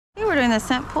the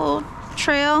Scentpool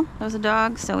trail. There was a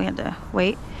dog, so we had to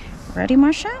wait. Ready,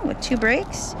 Marsha? With 2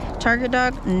 breaks. Target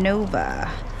dog,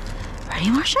 Nova. Ready,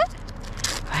 Marsha?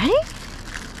 Ready?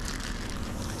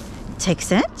 Take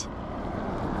scent.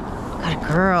 Good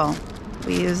girl.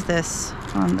 We use this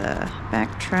on the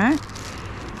back track.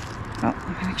 Oh,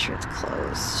 let me make sure it's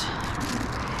closed.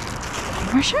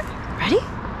 Marsha, ready?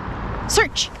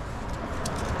 Search.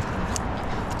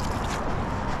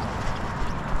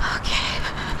 Okay.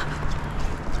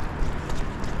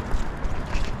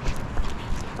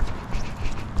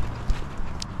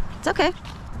 It's okay.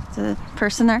 There's a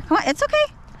person there. Come on, it's okay.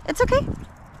 It's okay.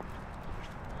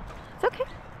 It's okay.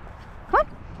 Come on.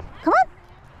 Come on.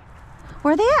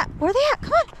 Where are they at? Where are they at?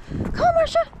 Come on. Come on,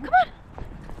 Marsha. Come on.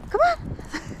 Come on.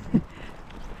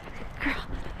 Girl.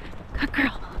 Good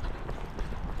girl.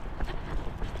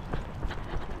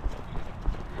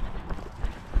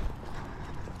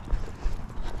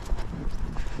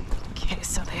 Okay,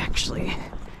 so they actually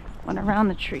went around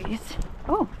the trees.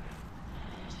 Oh,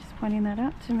 she's pointing that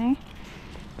out to me.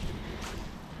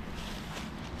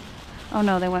 Oh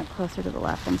no, they went closer to the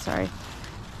left. I'm sorry.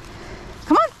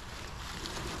 Come on.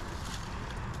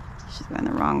 She's going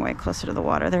the wrong way, closer to the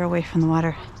water. They're away from the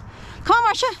water. Come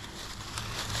on, Marsha.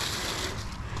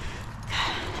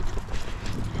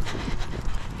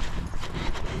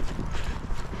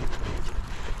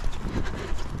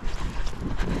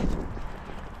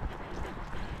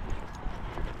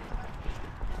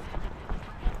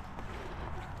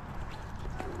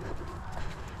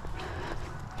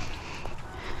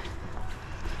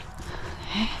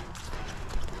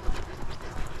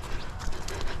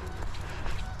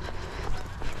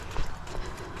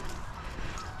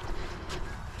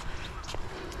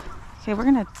 Okay, we're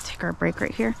gonna take our break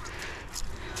right here.